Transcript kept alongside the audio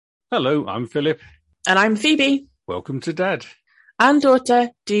Hello, I'm Philip. And I'm Phoebe. Welcome to Dad. And Daughter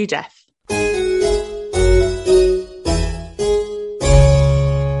Do Death.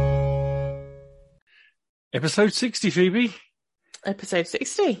 Episode 60, Phoebe. Episode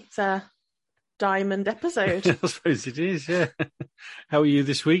 60. It's a diamond episode. I suppose it is, yeah. How are you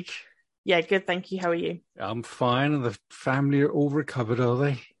this week? Yeah, good, thank you. How are you? I'm fine, and the family are all recovered, are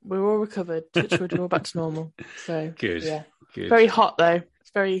they? We're all recovered. Touch wood, we're all back to normal. So Good, yeah. good. Very hot, though. It's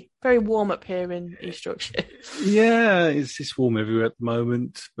very, very warm up here in East Yorkshire. Yeah, it's warm everywhere at the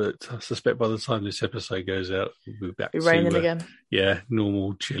moment, but I suspect by the time this episode goes out, we'll be back It'll be raining again. Yeah,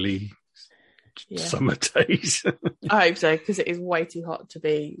 normal, chilly summer days. I hope so, because it is way too hot to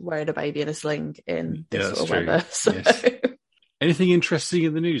be wearing a baby in a sling in this sort of weather. So. Yes. Anything interesting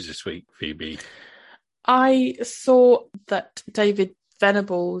in the news this week, Phoebe? I saw that David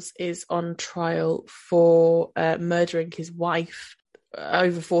Venables is on trial for murdering his wife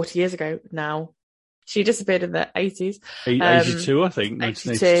over 40 years ago now. She disappeared in the 80s. 82, I think.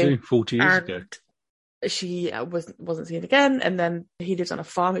 1982, 40 years ago. She wasn't seen again, and then he lived on a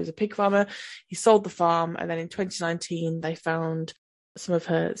farm. He was a pig farmer. He sold the farm, and then in 2019 they found some of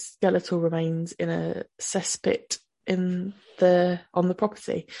her skeletal remains in a cesspit on the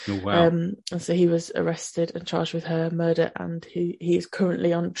property. Oh, wow. And so he was arrested and charged with her murder, and he is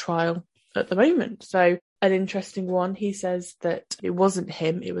currently on trial at the moment. So an interesting one. He says that it wasn't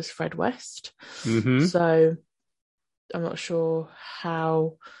him, it was Fred West. Mm-hmm. So I'm not sure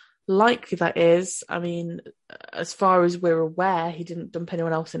how likely that is. I mean, as far as we're aware, he didn't dump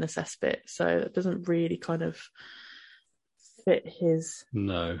anyone else in a cesspit, so it doesn't really kind of fit his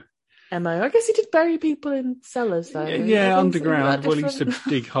MO. I guess he did bury people in cellars, though. Yeah, underground. Well, he used to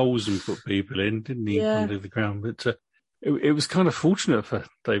dig holes and put people in, didn't he, under the ground? But it was kind of fortunate for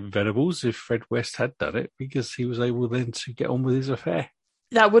David Venables if Fred West had done it, because he was able then to get on with his affair.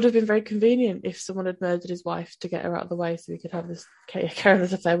 That would have been very convenient if someone had murdered his wife to get her out of the way, so he could have this carry on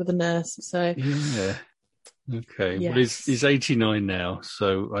this affair with a nurse. So yeah, okay. Yes. Well, he's 89 now,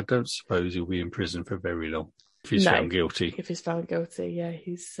 so I don't suppose he'll be in prison for very long if he's found guilty. If he's found guilty, yeah,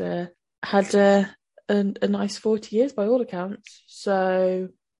 he's had a nice 40 years by all accounts. So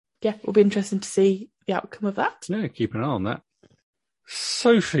yeah, it'll be interesting to see the outcome of that. Yeah, keep an eye on that.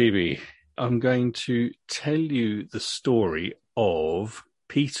 So Phoebe, I'm going to tell you the story of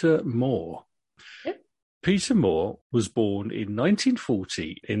Peter Moore. Yep. Peter Moore was born in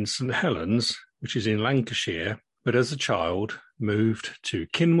 1940 in St Helens, which is in Lancashire, but as a child moved to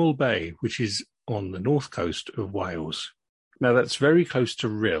Kinmel Bay, which is on the north coast of Wales. Now that's very close to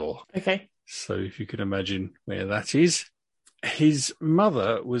Rhyl. Okay. So if you can imagine where that is. His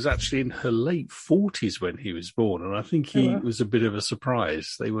mother was actually in her late 40s when he was born, and I think he was a bit of a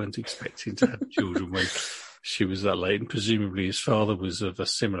surprise. They weren't expecting to have children when she was that late, and presumably his father was of a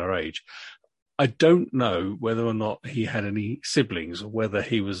similar age. I don't know whether or not he had any siblings or whether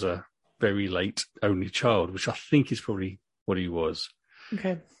he was a very late only child, which I think is probably what he was.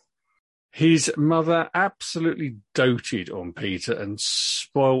 Okay. His mother absolutely doted on Peter and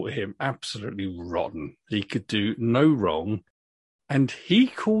spoilt him absolutely rotten. He could do no wrong, and he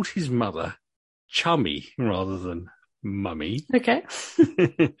called his mother Chummy rather than Mummy. Okay.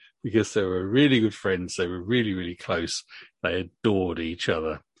 Because they were really good friends. They were really, really close. They adored each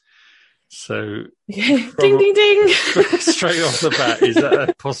other. So, ding, ding, ding. Straight off the bat, is that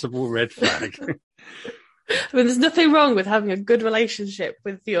a possible red flag? I mean, there's nothing wrong with having a good relationship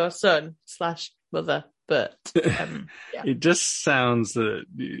with your son/mother, but It just sounds that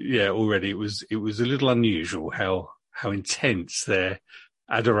already it was a little unusual how intense their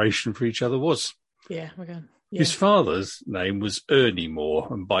adoration for each other was. Yeah, okay. Yeah. His father's name was Ernie Moore,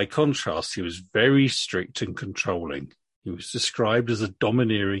 and by contrast, he was very strict and controlling. He was described as a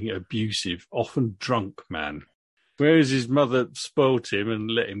domineering, abusive, often drunk man. Whereas his mother spoilt him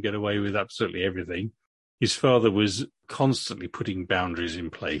and let him get away with absolutely everything, his father was constantly putting boundaries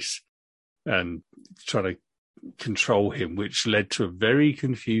in place and trying to control him, which led to a very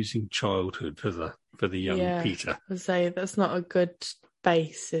confusing childhood for the young Peter. I would say that's not a good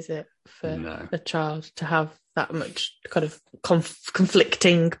base, is it, for a child to have that much kind of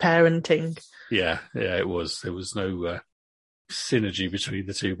conflicting parenting? Yeah, it was. There was no synergy between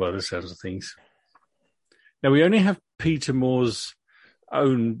the two by the sounds of things. Now, we only have Peter Moore's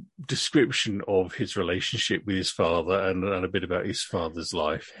own description of his relationship with his father and a bit about his father's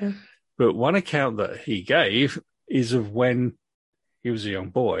life. Yeah. But one account that he gave is of when he was a young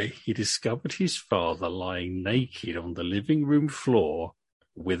boy, he discovered his father lying naked on the living room floor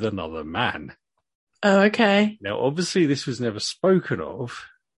with another man. Oh, okay. Now, obviously, this was never spoken of,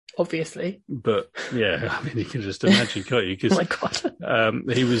 obviously. But yeah, I mean, you can just imagine, can't you? Oh Because my God.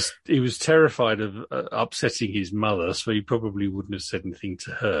 he was terrified of upsetting his mother, so he probably wouldn't have said anything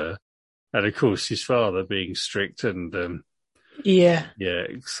to her. And of course, his father, being strict and Yeah.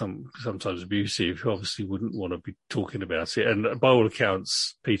 sometimes abusive, obviously wouldn't want to be talking about it. And by all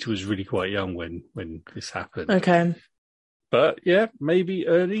accounts, Peter was really quite young when this happened. Okay. But yeah, maybe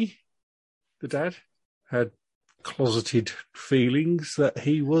Ernie, the dad, had closeted feelings that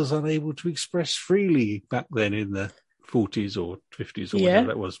he was unable to express freely back then in the 40s or 50s or whatever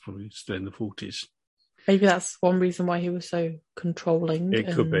that was, probably still in the 40s. Maybe that's one reason why he was so controlling.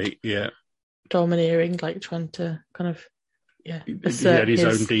 It could be, yeah. Domineering, like trying to kind of, he had his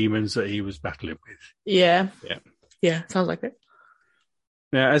own demons that he was battling with. Yeah. Sounds like it.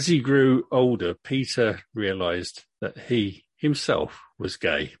 Now, as he grew older, Peter realised that he himself was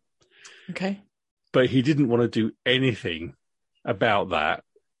gay. Okay. But he didn't want to do anything about that,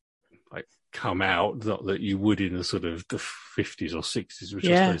 like come out, not that you would in the sort of the 50s or 60s, which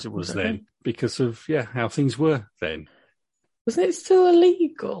I suppose it was then, because of, how things were then. Wasn't it still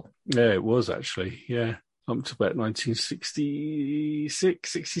illegal? Yeah, it was actually, up to about 1966,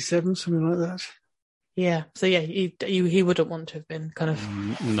 67, something like that. Yeah, so he wouldn't want to have been kind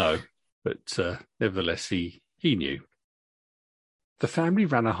of... No, but nevertheless, he knew. The family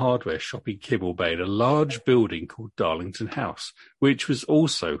ran a hardware shop in Kibble Bay in a large building called Darlington House, which was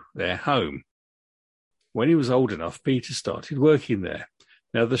also their home. When he was old enough, Peter started working there.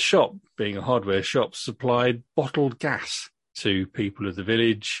 Now, the shop, being a hardware shop, supplied bottled gas to people of the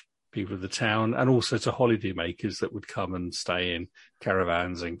village, people of the town, and also to holidaymakers that would come and stay in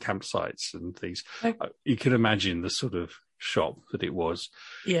caravans and campsites and things. You can imagine the sort of shop that it was.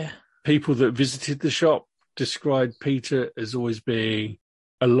 Yeah. People that visited the shop described Peter as always being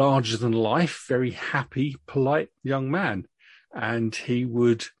a larger-than-life, very happy, polite young man. And he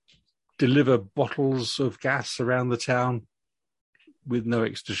would deliver bottles of gas around the town with no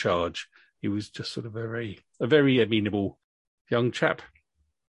extra charge. He was just sort of a very amenable young chap.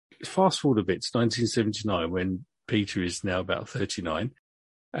 Fast forward a bit to 1979, when Peter is now about 39,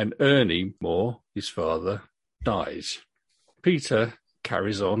 and Ernie Moore, his father, dies. Peter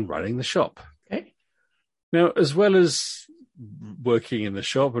carries on running the shop. Okay. Now, as well as working in the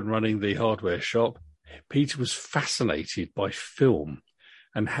shop and running the hardware shop, Peter was fascinated by film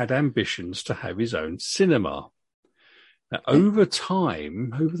and had ambitions to have his own cinema. Now, over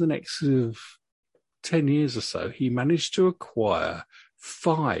time, over the next sort of 10 years or so, he managed to acquire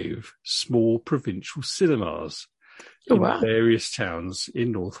 5 small provincial cinemas in various towns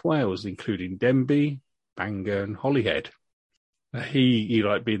in North Wales, including Denbigh, Bangor and Holyhead. He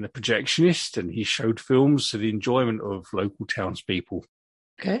liked being the projectionist, and he showed films to the enjoyment of local townspeople.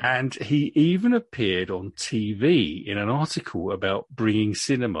 Okay. And he even appeared on TV in an article about bringing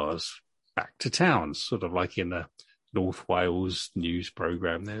cinemas back to towns, sort of like in the North Wales news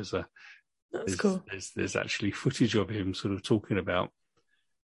programme. That's cool. There's actually footage of him sort of talking about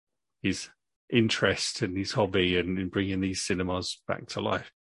his interest and his hobby and in bringing these cinemas back to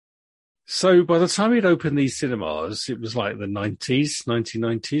life. So by the time he'd opened these cinemas, it was like the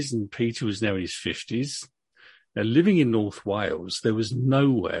 1990s, and Peter was now in his 50s. Now, living in North Wales, there was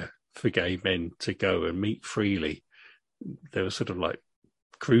nowhere for gay men to go and meet freely. There were sort of like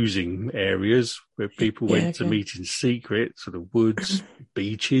cruising areas where people went to meet in secret, sort of woods,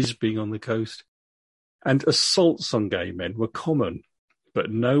 beaches being on the coast. And assaults on gay men were common,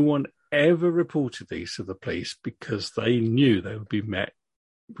 but no one ever reported these to the police because they knew they would be met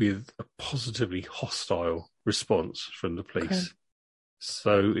with a positively hostile response from the police. Okay.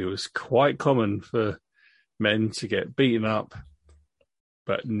 So it was quite common for men to get beaten up,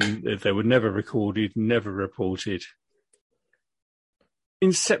 but they were never recorded, never reported.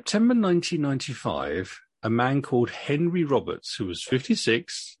 In September 1995, a man called Henry Roberts, who was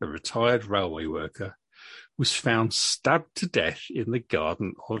 56, a retired railway worker, was found stabbed to death in the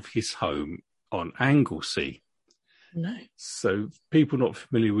garden of his home on Anglesey. No. So people not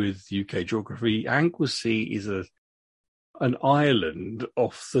familiar with UK geography, Anglesey is an island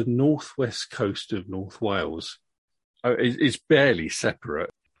off the northwest coast of North Wales. It's barely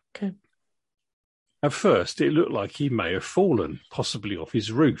separate. Okay. At first, it looked like he may have fallen, possibly off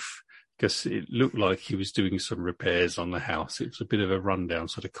his roof, because it looked like he was doing some repairs on the house. It was a bit of a rundown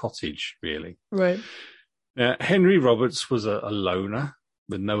sort of cottage, really. Right. Henry Roberts was a loner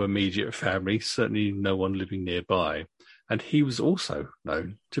with no immediate family, certainly no one living nearby, and he was also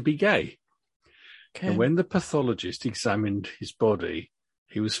known to be gay. Okay. And when the pathologist examined his body,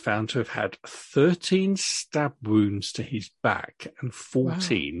 he was found to have had 13 stab wounds to his back and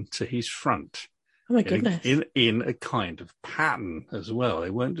 14 to his front. Oh my goodness. In a kind of pattern as well. They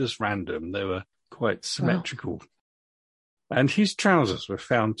weren't just random, they were quite symmetrical. Wow. And his trousers were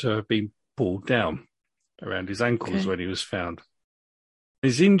found to have been pulled down around his ankles when he was found.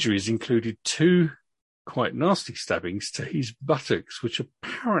 His injuries included 2 quite nasty stabbings to his buttocks, which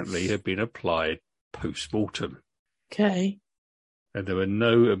apparently had been applied post-mortem. Okay. And there were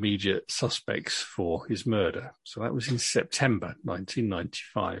no immediate suspects for his murder. So that was in September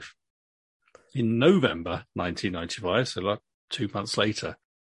 1995. In November 1995, so like 2 months later,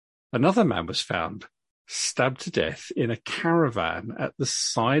 another man was found stabbed to death in a caravan at the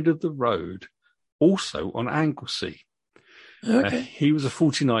side of the road, also on Anglesey. Okay. He was a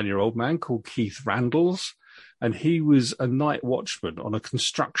 49-year-old man called Keith Randalls, and he was a night watchman on a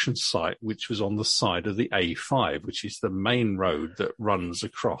construction site which was on the side of the A5, which is the main road that runs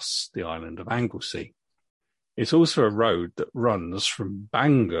across the island of Anglesey. It's also a road that runs from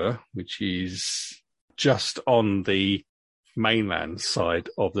Bangor, which is just on the mainland side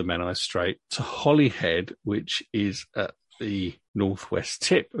of the Menai Strait, to Holyhead, which is at the northwest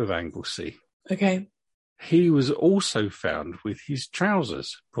tip of Anglesey. Okay. He was also found with his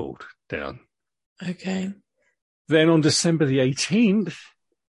trousers pulled down. Okay. Then on December the 18th,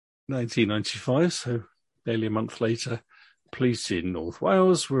 1995, so barely a month later, police in North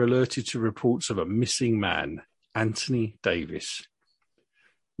Wales were alerted to reports of a missing man, Anthony Davis.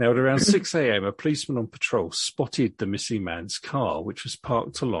 Now, at around 6 a.m., a policeman on patrol spotted the missing man's car, which was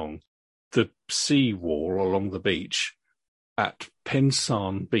parked along the sea wall along the beach at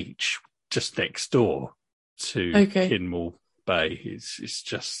Pensarn Beach, just next door to Kinmore Bay. It's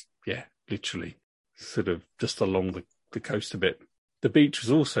just, literally sort of just along the coast a bit. The beach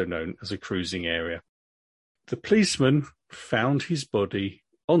was also known as a cruising area. The policeman found his body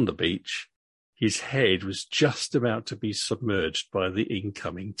on the beach. His head was just about to be submerged by the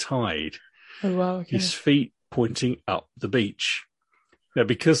incoming tide. Oh, wow. Okay. His feet pointing up the beach. Now,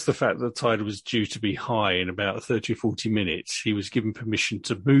 because the fact that the tide was due to be high in about 30 or 40 minutes, he was given permission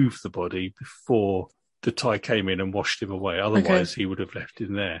to move the body before the tide came in and washed him away. Otherwise, he would have left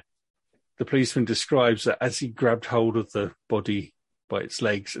him there. The policeman describes that as he grabbed hold of the body by its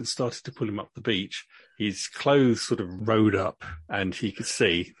legs and started to pull him up the beach, his clothes sort of rode up and he could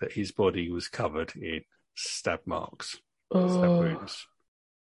see that his body was covered in stab marks, stab wounds.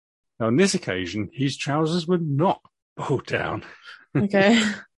 Now, on this occasion, his trousers were not pulled down. Okay.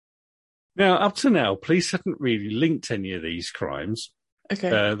 Now, up to now, police hadn't really linked any of these crimes.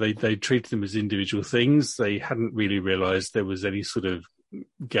 Okay. They treated them as individual things. They hadn't really realised there was any sort of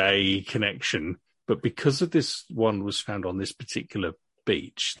gay connection. But because of this one was found on this particular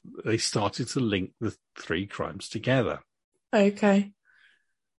beach, they started to link the 3 crimes together. Okay.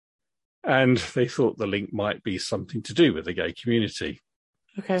 And they thought the link might be something to do with the gay community.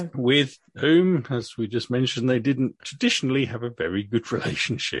 Okay. With whom, as we just mentioned, they didn't traditionally have a very good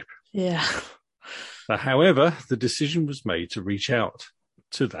relationship. Yeah. However, the decision was made to reach out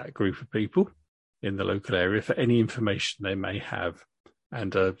to that group of people in the local area for any information they may have.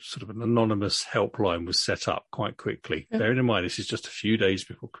 And a sort of an anonymous helpline was set up quite quickly. Yeah. Bearing in mind, this is just a few days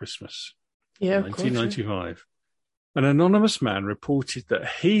before Christmas, 1995. An anonymous man reported that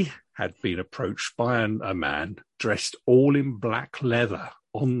he had been approached by a man dressed all in black leather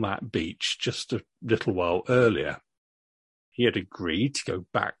on that beach just a little while earlier. He had agreed to go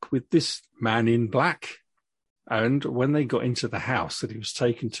back with this man in black. And when they got into the house that he was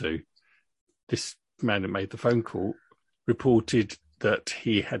taken to, this man that made the phone call reported that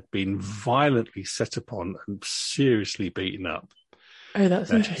he had been violently set upon and seriously beaten up. Oh,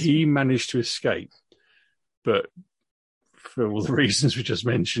 that's interesting. He managed to escape, but for all the reasons we just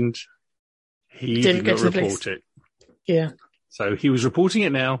mentioned, he did not report it. Yeah. So he was reporting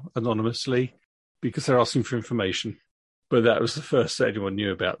it now anonymously because they're asking for information. But that was the first that anyone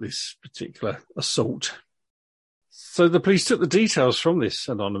knew about this particular assault. So the police took the details from this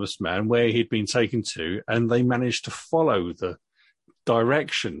anonymous man, where he'd been taken to, and they managed to follow the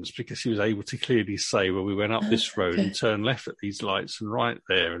directions because he was able to clearly say, well, we went up this road and turned left at these lights and right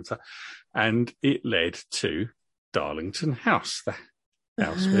there. And it led to Darlington House, the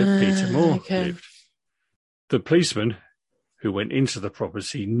house where Peter Moore lived. The policeman who went into the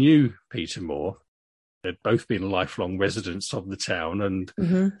property knew Peter Moore. They'd both been lifelong residents of the town, and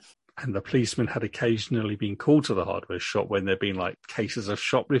the policeman had occasionally been called to the hardware shop when there'd been like cases of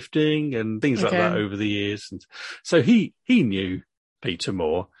shoplifting and things like that over the years. And so he knew Peter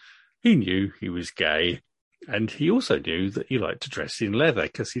Moore. He knew he was gay, and he also knew that he liked to dress in leather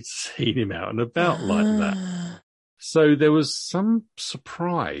because he'd seen him out and about like that. So there was some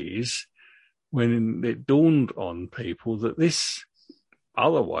surprise when it dawned on people that this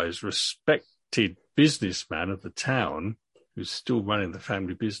otherwise respectable respected businessman of the town, who's still running the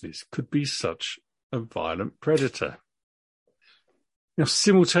family business, could be such a violent predator. Now,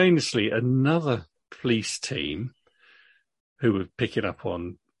 simultaneously, another police team who were picking up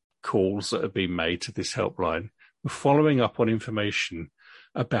on calls that had been made to this helpline were following up on information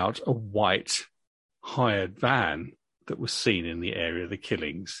about a white hired van that was seen in the area of the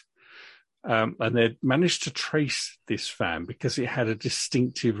killings. And they'd managed to trace this van because it had a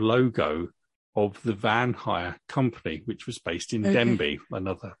distinctive logo of the van hire company, which was based in Denbigh,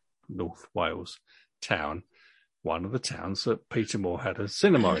 another North Wales town, one of the towns that Petermore had a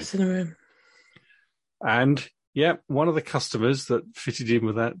cinema in. And one of the customers that fitted in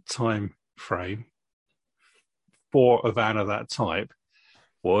with that time frame for a van of that type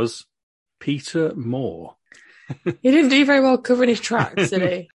was Peter Moore. He didn't do very well covering his tracks, did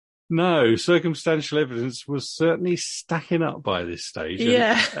he? No, circumstantial evidence was certainly stacking up by this stage.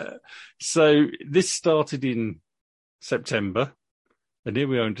 Yeah. So this started in September, and here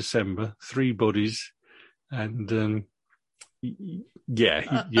we are in December, 3 bodies, and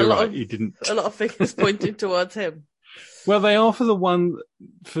you're right. He didn't. A lot of figures pointed towards him. Well, they are for the one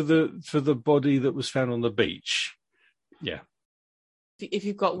for the body that was found on the beach. Yeah. If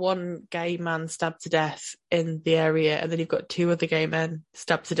you've got one gay man stabbed to death in the area, and then you've got 2 other gay men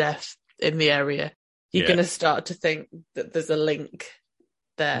stabbed to death in the area, you're going to start to think that there's a link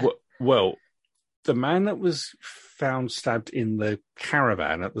there. Well, the man that was found stabbed in the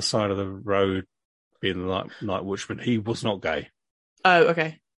caravan at the side of the road, being the night watchman, he was not gay. Oh,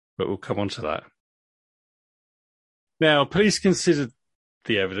 okay. But we'll come on to that. Now, police considered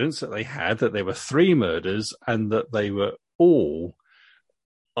the evidence that they had, that there were 3 murders and that they were all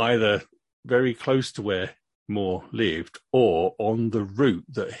either very close to where Moore lived or on the route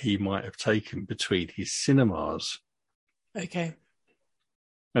that he might have taken between his cinemas. Okay.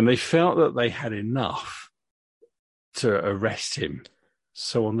 And they felt that they had enough to arrest him.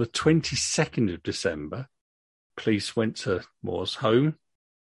 So on the 22nd of December, police went to Moore's home,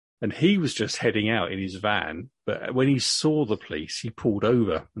 and he was just heading out in his van. But when he saw the police, he pulled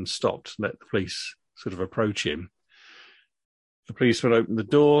over and stopped, let the police sort of approach him. The policeman opened the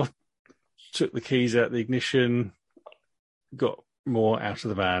door, took the keys out of the ignition, got Moore out of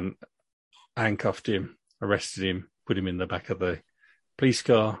the van, handcuffed him, arrested him, put him in the back of the police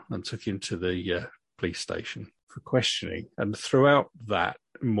car and took him to the police station for questioning. And throughout that,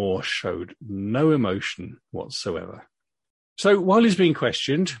 Moore showed no emotion whatsoever. So while he's being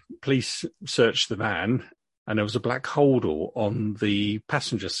questioned, police searched the van, and there was a black holdall on the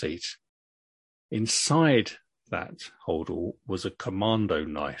passenger seat. Inside that holdall was a commando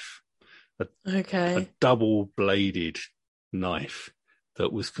knife, a double-bladed knife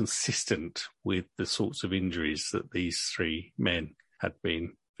that was consistent with the sorts of injuries that these 3 men had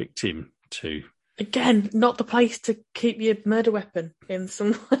been victim to. Again, not the place to keep your murder weapon in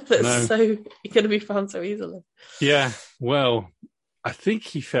somewhere that's you're going to be found so easily. Yeah, well, I think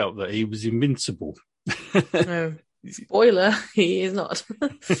he felt that he was invincible. No. Spoiler, he is not.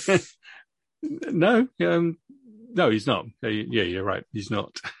 No, he's not. Yeah, you're right. He's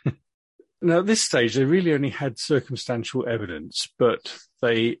not. Now, at this stage, they really only had circumstantial evidence, but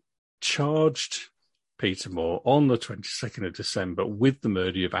they charged Peter Moore on the 22nd of December with the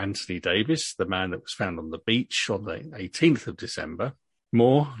murder of Anthony Davis, the man that was found on the beach on the 18th of December.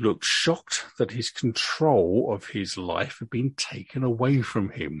 Moore looked shocked that his control of his life had been taken away from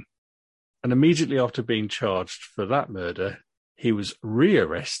him. And immediately after being charged for that murder, he was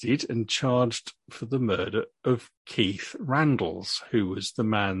rearrested and charged for the murder of Keith Randalls, who was the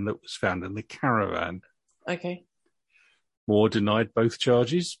man that was found in the caravan. Okay. Moore denied both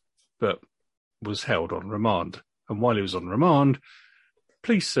charges, but was held on remand. And while he was on remand,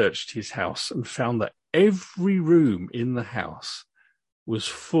 police searched his house and found that every room in the house was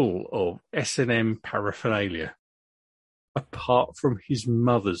full of S&M paraphernalia, apart from his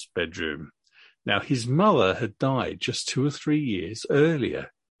mother's bedroom. Now, his mother had died just 2 or 3 years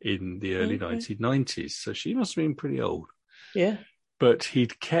earlier in the early 1990s, so she must have been pretty old. Yeah. But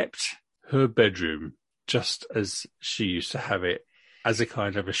he'd kept her bedroom just as she used to have it, as a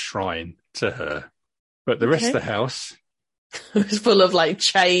kind of a shrine to her. But the rest of the house... It was full of, like,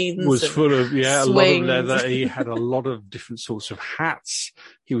 chains. Was full of, swings. A lot of leather. He had a lot of different sorts of hats.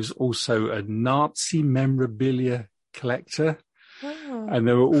 He was also a Nazi memorabilia collector. Oh. And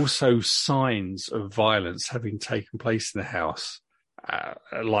there were also signs of violence having taken place in the house,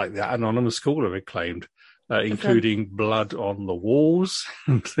 like that anonymous caller had claimed, including blood on the walls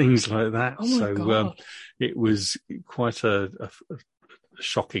and things like that. Oh my God. It was quite a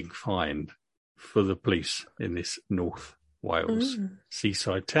shocking find for the police in this North Wales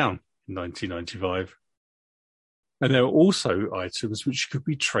seaside town 1995. And there were also items which could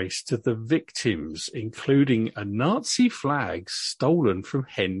be traced to the victims, including a Nazi flag stolen from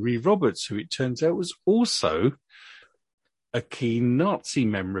Henry Roberts, who it turns out was also a keen Nazi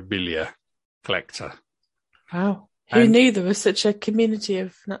memorabilia collector. Wow. Who knew there was such a community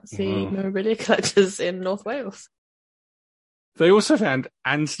of Nazi memorabilia collectors in North Wales? They also found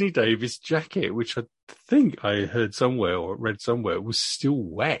Anthony Davis' jacket, which I think I heard somewhere or read somewhere was still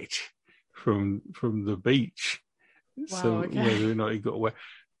wet from the beach. Wow, so okay. Whether or not he got wet,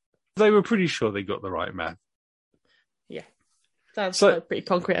 they were pretty sure they got the right man. Yeah, sounds like pretty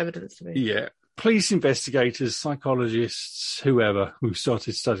concrete evidence to me. Yeah. Police investigators, psychologists, whoever who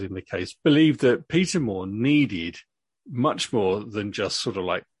started studying the case believed that Peter Moore needed much more than just sort of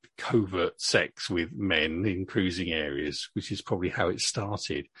like covert sex with men in cruising areas, which is probably how it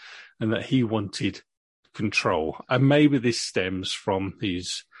started, and that he wanted control. And maybe this stems from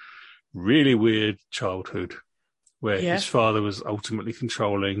his really weird childhood where his father was ultimately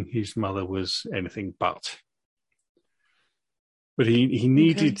controlling, his mother was anything but. But he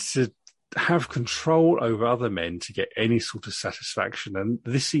needed to have control over other men to get any sort of satisfaction, and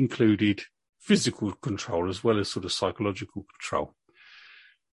this included physical control as well as sort of psychological control.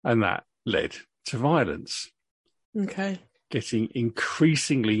 And that led to violence. Okay. Getting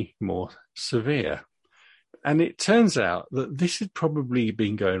increasingly more severe. And it turns out that this had probably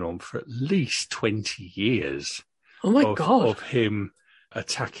been going on for at least 20 years. Oh my God. Of him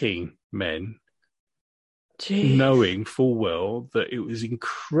attacking men, Jeez. knowing full well that it was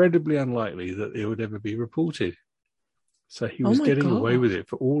incredibly unlikely that it would ever be reported. So he was getting away with it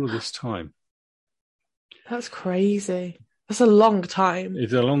for all of this time. That's crazy. That's a long time.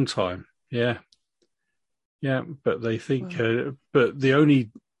 It's a long time, yeah. Yeah, but they think, but the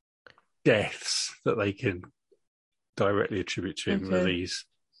only deaths that they can directly attribute to him are these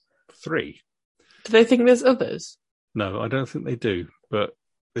 3. Do they think there's others? No, I don't think they do, but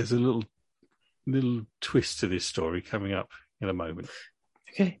there's a little twist to this story coming up in a moment.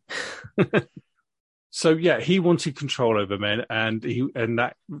 Okay. So yeah, he wanted control over men, and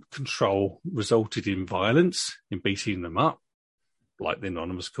that control resulted in violence, in beating them up, like the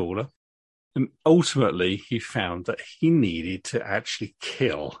anonymous caller. And ultimately, he found that he needed to actually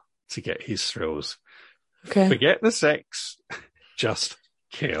kill to get his thrills. Okay. Forget the sex, just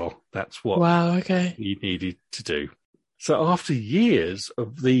kill. That's what he needed to do. So after years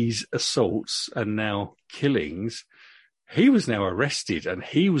of these assaults and now killings, he was now arrested and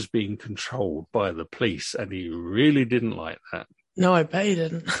he was being controlled by the police, and he really didn't like that. No, I bet he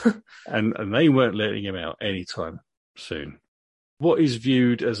didn't. and they weren't letting him out anytime soon. What is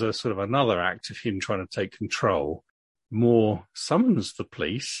viewed as a sort of another act of him trying to take control, Moore summons the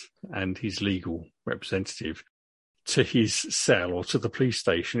police and his legal representative to his cell or to the police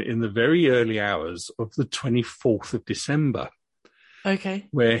station in the very early hours of the 24th of December. Okay.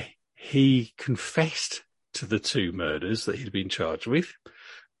 Where he confessed to the 2 murders that he'd been charged with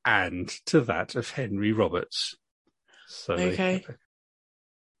and to that of Henry Roberts. So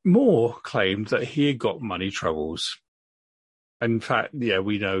Moore claimed that he had got money troubles. In fact,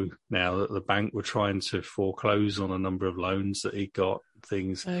 we know now that the bank were trying to foreclose on a number of loans that he got,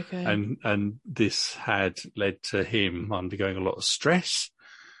 things. Okay. And this had led to him undergoing a lot of stress.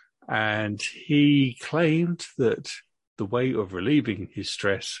 And he claimed that the way of relieving his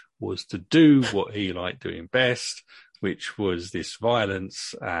stress was to do what he liked doing best, which was this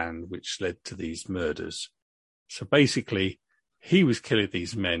violence, and which led to these murders. So basically, he was killing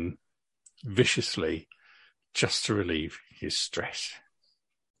these men viciously just to relieve his stress.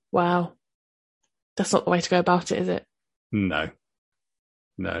 Wow. That's not the way to go about it, is it? No.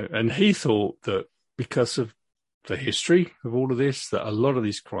 And he thought that because of the history of all of this, that a lot of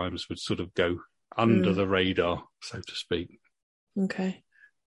these crimes would sort of go under the radar, so to speak. Okay.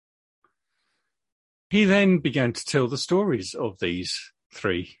 He then began to tell the stories of these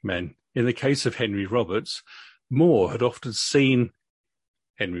 3 men. In the case of Henry Roberts, Moore had often seen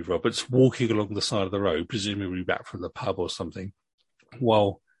Henry Roberts walking along the side of the road, presumably back from the pub or something,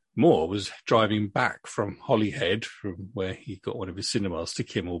 while Moore was driving back from Holyhead, from where he got one of his cinemas, to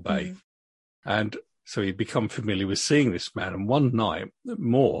Kimmel Bay. And so he'd become familiar with seeing this man. And one night,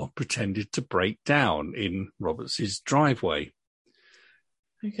 Moore pretended to break down in Roberts's driveway.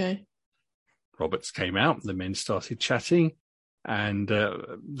 Okay. Roberts came out, the men started chatting, and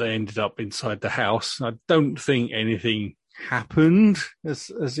they ended up inside the house. I don't think anything happened, as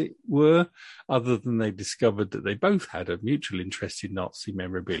it were, other than they discovered that they both had a mutual interest in Nazi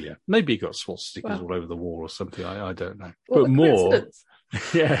memorabilia. Maybe he got swastikas all over the wall or something. I don't know. What but Moore,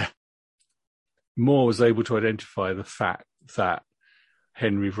 Moore was able to identify the fact that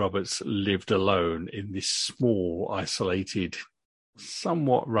Henry Roberts lived alone in this small, isolated,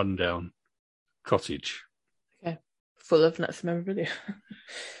 somewhat rundown cottage. Okay. Full of nuts memorabilia.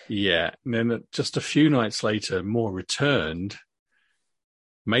 Yeah. And then just a few nights later, Moore returned,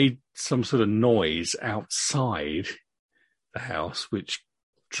 made some sort of noise outside the house, which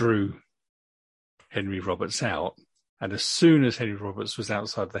drew Henry Roberts out. And as soon as Henry Roberts was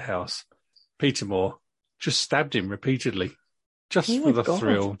outside the house, Peter Moore just stabbed him repeatedly, just for the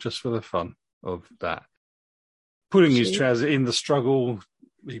thrill, just for the fun of that. Putting his trousers in the struggle,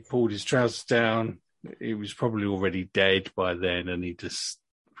 he pulled his trousers down. He was probably already dead by then, and he just,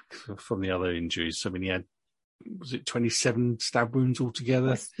 from the other injuries, I mean, he had, was it 27 stab wounds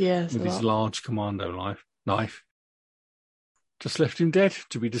altogether? Yes, with his large commando knife. Just left him dead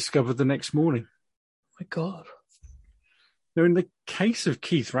to be discovered the next morning. Oh my God. Now, in the case of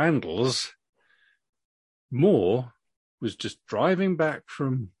Keith Randles, Moore was just driving back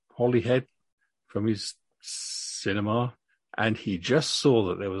from Holyhead, from his cinema, and he just saw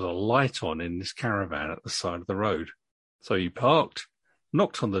that there was a light on in this caravan at the side of the road. So he parked,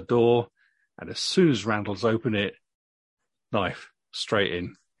 knocked on the door, and as soon as Randles opened it, knife straight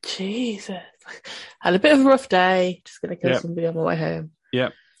in. Jesus. Had a bit of a rough day. Just going to kill somebody on my way home. Yeah.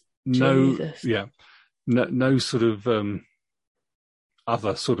 No sort of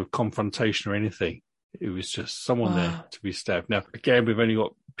other sort of confrontation or anything. It was just someone there to be stabbed. Now, again, we've only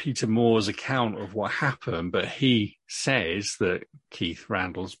got Peter Moore's account of what happened, but he says that Keith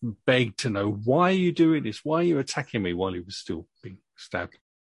Randles begged to know, why are you doing this? Why are you attacking me, while he was still being stabbed?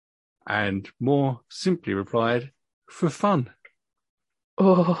 And Moore simply replied, for fun.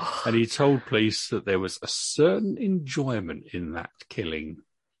 Oh. And he told police that there was a certain enjoyment in that killing.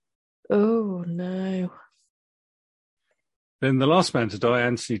 Oh, no. Then the last man to die,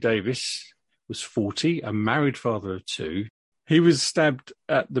 Anthony Davis, was 40, a married father of 2. He was stabbed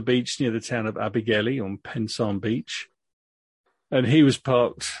at the beach near the town of Abergele on Pensarn Beach. And he was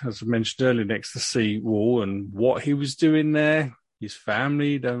parked, as I mentioned earlier, next to the sea wall. And what he was doing there, his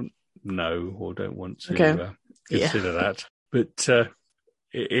family don't know or don't want to consider that. But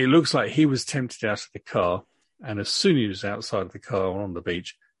it looks like he was tempted out of the car. And as soon as he was outside of the car on the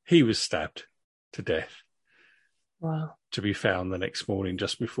beach, he was stabbed to death. Wow. To be found the next morning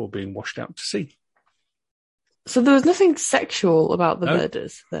just before being washed out to sea. So there was nothing sexual about the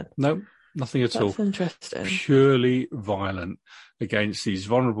murders then? No, nothing at all. That's interesting. Purely violent against these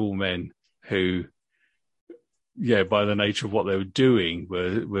vulnerable men who, by the nature of what they were doing,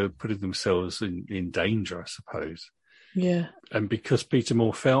 were putting themselves in danger, I suppose. Yeah. And because Peter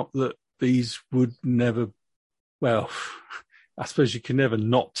Moore felt that these would never, I suppose you can never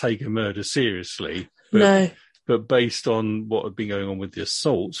not take a murder seriously. No. But based on what had been going on with the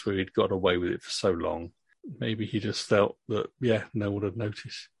assaults, where he'd got away with it for so long, maybe he just felt that, no one would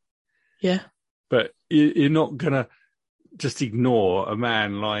notice. Yeah. But you're not going to just ignore a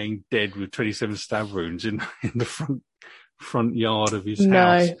man lying dead with 27 stab wounds in the front yard of his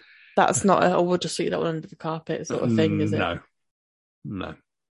house. No, that's not we'll just sweep that one under the carpet sort of thing, is it? No.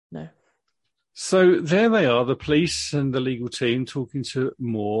 So there they are, the police and the legal team talking to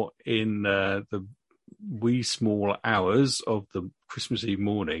Moore in the wee small hours of the Christmas Eve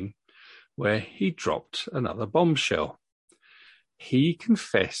morning, where he dropped another bombshell. He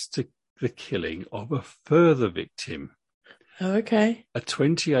confessed to the killing of a further victim. Oh, okay. A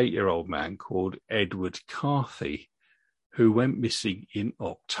 28-year-old man called Edward Carthy, who went missing in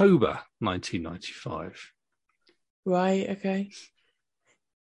October 1995. Right, okay.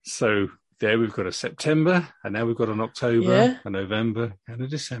 So there we've got a September, and now we've got an October, a November, and a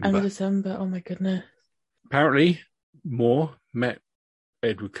December. Oh my goodness. Apparently, Moore met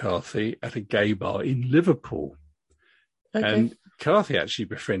Edward Carthy at a gay bar in Liverpool. Okay. And Carthy actually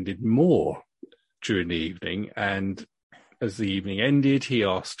befriended Moore during the evening, and as the evening ended, he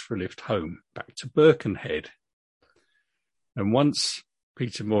asked for a lift home back to Birkenhead. And once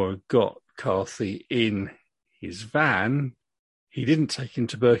Peter Moore got Carthy in his van, he didn't take him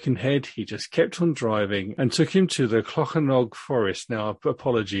to Birkenhead. He just kept on driving and took him to the Clochanog Forest. Now,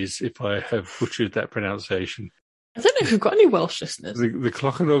 apologies if I have butchered that pronunciation. I don't know if we've got any Welsh listeners. The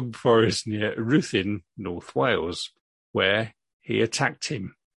Clochanog Forest near Ruthin, North Wales, where he attacked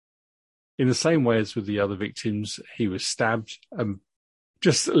him. In the same way as with the other victims, he was stabbed and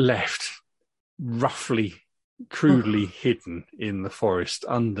just left roughly, crudely hidden in the forest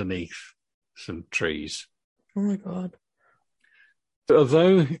underneath some trees. Oh my God.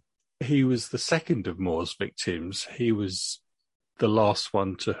 Although he was the second of Moore's victims, he was the last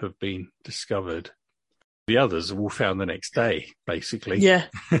one to have been discovered. The others were all found the next day, basically. Yeah.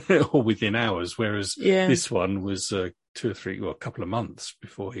 Or within hours, whereas this one was a couple of months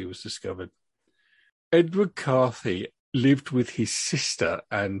before he was discovered. Edward Carthy lived with his sister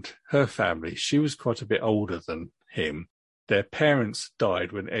and her family. She was quite a bit older than him. Their parents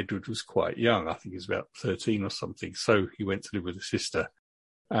died when Edward was quite young. I think he was about 13 or something. So he went to live with his sister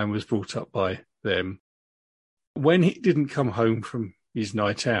and was brought up by them. When he didn't come home from his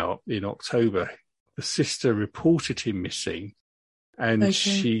night out in October, the sister reported him missing, and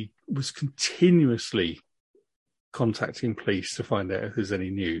she was continuously contacting police to find out if there's any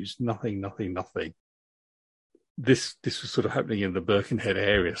news. Nothing. This was sort of happening in the Birkenhead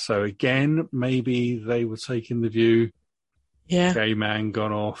area. So again, maybe they were taking the view, gay man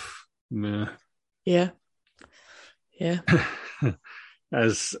gone off. Meh. Yeah.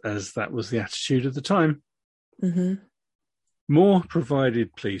 as that was the attitude at the time. Mm-hmm. Moore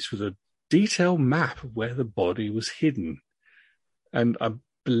provided police with a detailed map of where the body was hidden. And I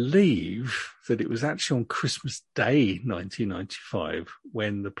believe that it was actually on Christmas Day 1995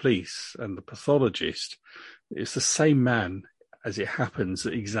 when the police and the pathologist, it's the same man as it happens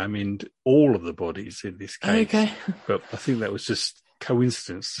that examined all of the bodies in this case. Okay. But I think that was just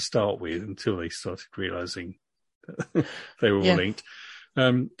coincidence to start with until they started realising that they were all linked.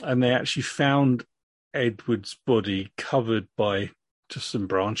 And they actually found Edward's body covered by just some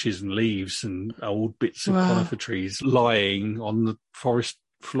branches and leaves and old bits of conifer trees lying on the forest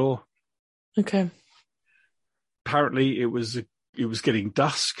floor. Okay. Apparently it was getting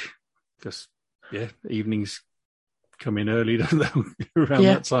dusk because evenings come in early, don't they, around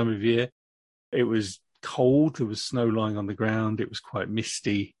that time of year. It was cold, there was snow lying on the ground, it was quite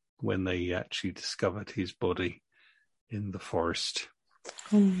misty when they actually discovered his body in the forest.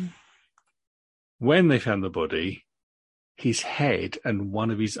 When they found the body, his head and one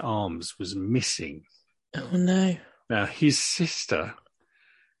of his arms was missing. Oh, no. Now, his sister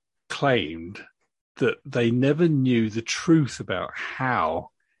claimed that they never knew the truth about how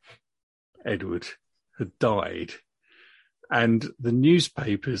Edward had died. And the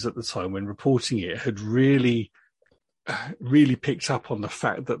newspapers at the time, when reporting it, had really picked up on the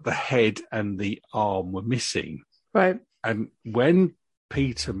fact that the head and the arm were missing. Right. And when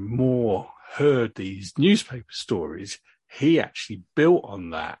Peter Moore heard these newspaper stories, he actually built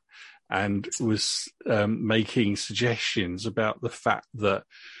on that and was making suggestions about the fact that,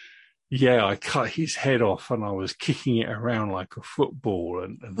 I cut his head off and I was kicking it around like a football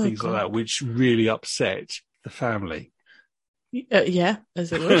and things like that, which really upset the family.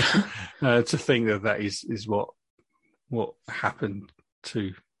 As it would. To think that is what happened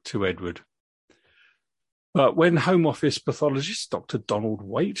to Edward. But when Home Office pathologist Dr. Donald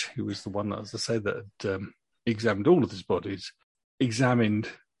Waite, who was the one that, as I say, that had examined all of his bodies, examined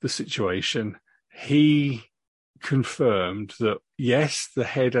the situation, he confirmed that, yes, the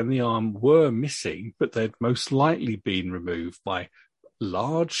head and the arm were missing, but they'd most likely been removed by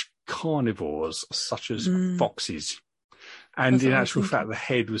large carnivores such as foxes. And in actual fact, the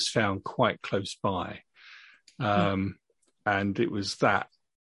head was found quite close by. And it was that,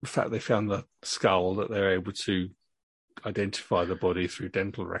 the fact they found the skull, that they were able to identify the body through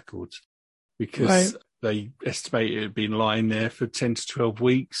dental records, because they estimated it had been lying there for 10 to 12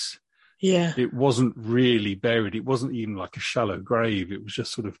 weeks. Yeah. It wasn't really buried. It wasn't even like a shallow grave. It was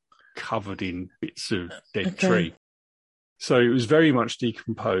just sort of covered in bits of dead tree. So it was very much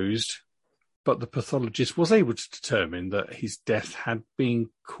decomposed, but the pathologist was able to determine that his death had been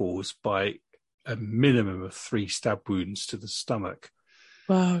caused by a minimum of 3 stab wounds to the stomach.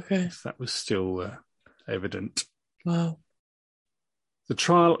 Wow, okay. So that was still evident. Wow. The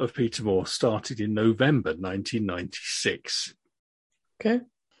trial of Peter Moore started in November 1996. Okay.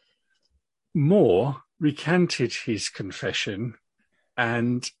 Moore recanted his confession,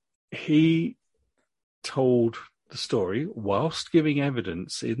 and he told the story, whilst giving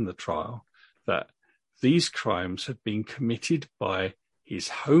evidence in the trial, that these crimes had been committed by his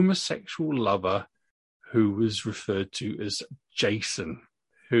homosexual lover, who was referred to as Jason,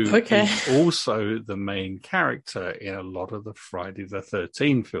 who is also the main character in a lot of the Friday the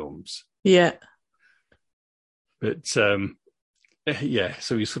 13th films. Yeah. But, so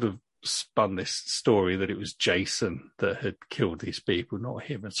he sort of spun this story that it was Jason that had killed these people, not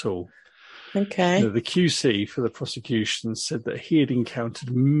him at all. Okay. The QC for the prosecution said that he had encountered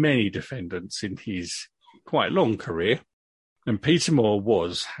many defendants in his quite long career, and Peter Moore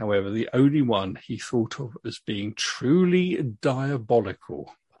was, however, the only one he thought of as being truly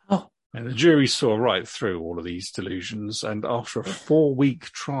diabolical. Oh. And the jury saw right through all of these delusions, and after a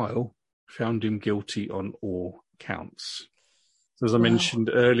 4-week trial, found him guilty on all counts. So as I mentioned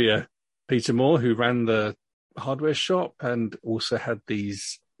earlier, Peter Moore, who ran the hardware shop and also had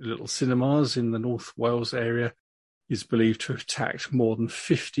these little cinemas in the North Wales area, is believed to have attacked more than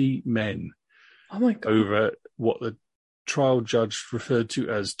 50 men Oh my God. over what the trial judge referred to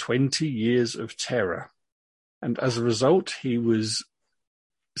as 20 years of terror. And as a result, he was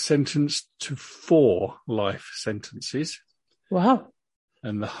sentenced to 4 life sentences. Wow.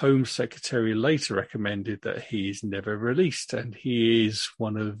 And the Home Secretary later recommended that he is never released, and he is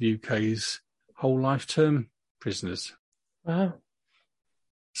one of UK's whole life term prisoners. Wow.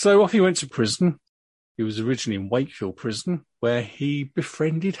 So off he went to prison. He was originally in Wakefield Prison, where he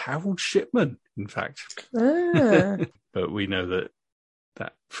befriended Harold Shipman, in fact. Ah. But we know that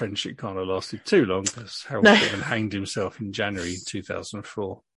that friendship kind of lasted too long, because Harold Shipman hanged himself in January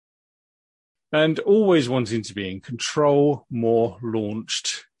 2004. And always wanting to be in control, Moore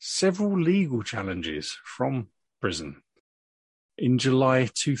launched several legal challenges from prison. In July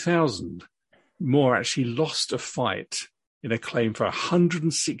 2000, Moore actually lost a fight in a claim for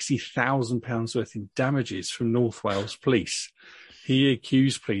 £160,000 worth in damages from North Wales Police. He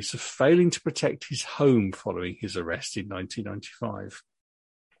accused police of failing to protect his home following his arrest in 1995.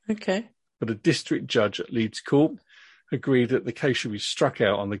 Okay. But a district judge at Leeds Court agreed that the case should be struck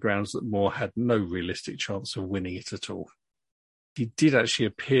out on the grounds that Moore had no realistic chance of winning it at all. He did actually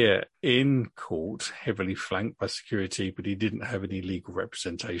appear in court, heavily flanked by security, but he didn't have any legal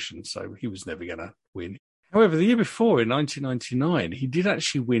representation, so he was never going to win. However, the year before, in 1999, he did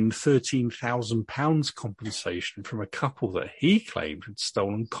actually win £13,000 compensation from a couple that he claimed had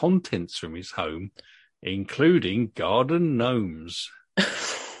stolen contents from his home, including garden gnomes.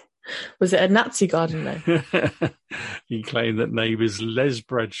 Was it a Nazi garden gnome? He claimed that neighbours Les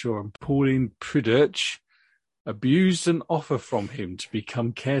Bradshaw and Pauline Pridurch abused an offer from him to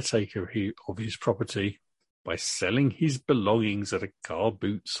become caretaker of his property by selling his belongings at a car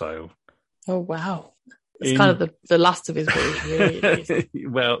boot sale. Oh, wow. It's kind of the last of his words, really.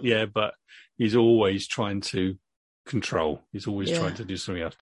 Well, yeah, but he's always trying to control. He's always trying to do something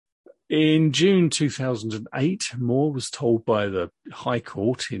else. In June 2008, Moore was told by the High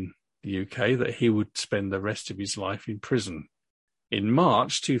Court in the UK that he would spend the rest of his life in prison. In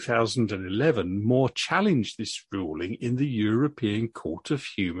March 2011, Moore challenged this ruling in the European Court of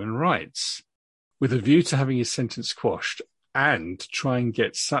Human Rights, with a view to having his sentence quashed and try and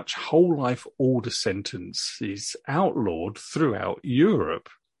get such whole life order sentences outlawed throughout Europe.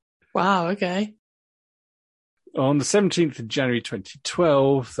 Wow, okay. On the 17th of January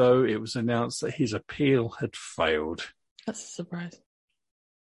 2012, though, it was announced that his appeal had failed. That's a surprise.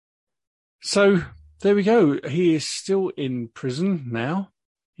 So there we go. He is still in prison now.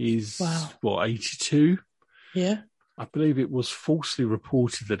 He's, 82? Yeah. I believe it was falsely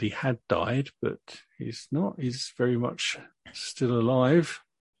reported that he had died, but he's not. He's very much still alive.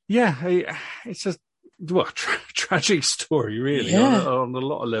 Yeah, it's a tragic story, really, on a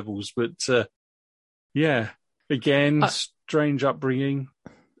lot of levels. But, again, strange upbringing.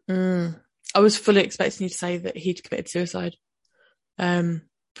 I was fully expecting you to say that he'd committed suicide.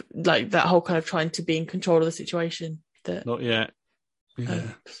 Like that whole kind of trying to be in control of the situation. Not yet. Yeah.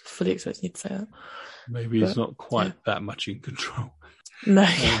 Fully expecting you to say that. Maybe he's not quite that much in control. No.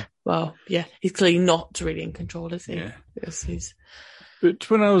 Well, yeah, he's clearly not really in control, is he? Yeah. But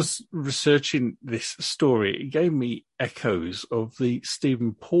when I was researching this story, it gave me echoes of the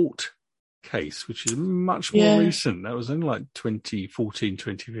Stephen Port case, which is much more recent. That was only like 2014,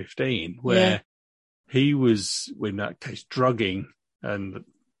 2015, where he was, in that case, drugging and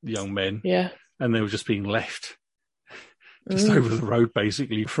young men, and they were just being left just over the road,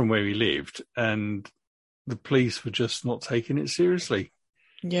 basically, from where he lived, and the police were just not taking it seriously.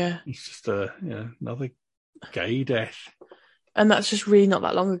 Yeah. It's just another gay death. And that's just really not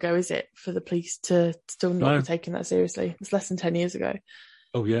that long ago, is it, for the police to still not be taking that seriously? It's less than 10 years ago.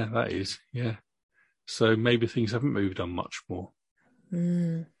 Oh, yeah, that is, yeah. So maybe things haven't moved on much more.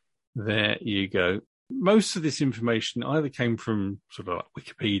 There you go. Most of this information either came from sort of like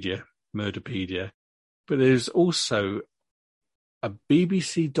Wikipedia, Murderpedia, but there's also a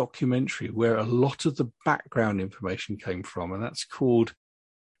BBC documentary where a lot of the background information came from, and that's called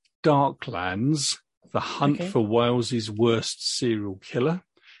Darklands, The Hunt for Wales's Worst Serial Killer.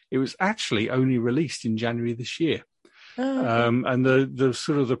 It was actually only released in January this year. And the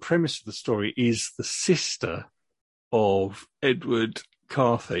sort of the premise of the story is the sister of Edward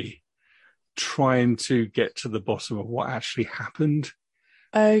Carthy trying to get to the bottom of what actually happened.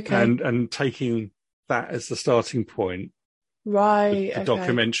 And taking that as the starting point. Right. The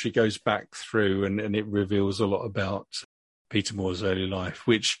documentary goes back through and it reveals a lot about Peter Moore's early life,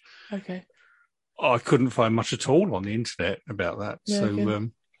 which I couldn't find much at all on the internet about that.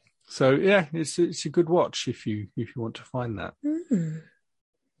 So it's a good watch if you want to find that.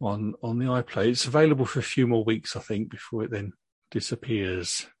 on the iPlayer. It's available for a few more weeks, I think, before it then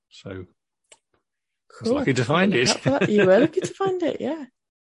disappears. So I was Cool. lucky to find it. You were lucky to find it, yeah.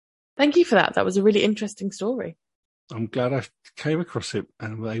 Thank you for that. That was a really interesting story. I'm glad I came across it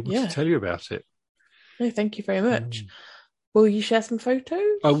and was able to tell you about it. No, thank you very much. Will you share some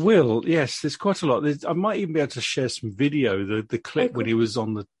photos? I will, yes. There's quite a lot. I might even be able to share some video. The clip when he was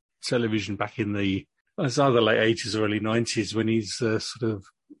on the television back in it's either late 80s or early 90s, when he's sort of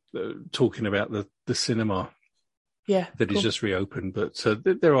talking about the cinema that he's just reopened. But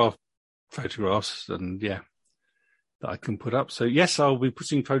there are photographs that I can put up. So yes, I'll be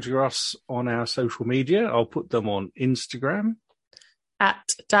putting photographs on our social media. I'll put them on Instagram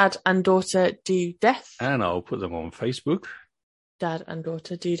at Dad and Daughter Do Death, and I'll put them on Facebook, Dad and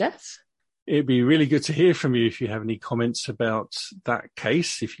Daughter Do Death. It'd be really good to hear from you if you have any comments about that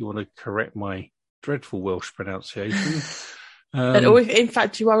case, if you want to correct my dreadful Welsh pronunciation. Or if, in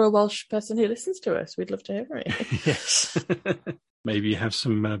fact, you are a Welsh person who listens to us, we'd love to hear from you. Yes. Maybe you have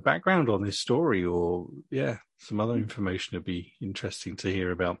some background on this story, or, some other information would be interesting to hear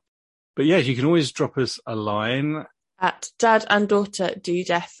about. But, you can always drop us a line. At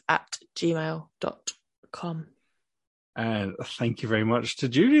dadanddaughterdodeth@gmail.com. And thank you very much to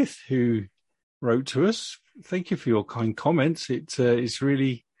Judith, who wrote to us. Thank you for your kind comments. It's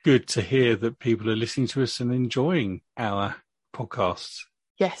really good to hear that people are listening to us and enjoying our podcasts.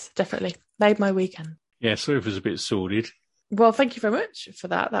 Yes, definitely. Made my weekend. Yeah, sorry if it was a bit sordid. Well, thank you very much for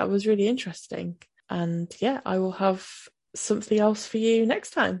that. That was really interesting. And I will have something else for you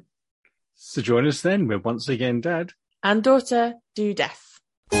next time. So join us then, when once again Dad and Daughter Do Death.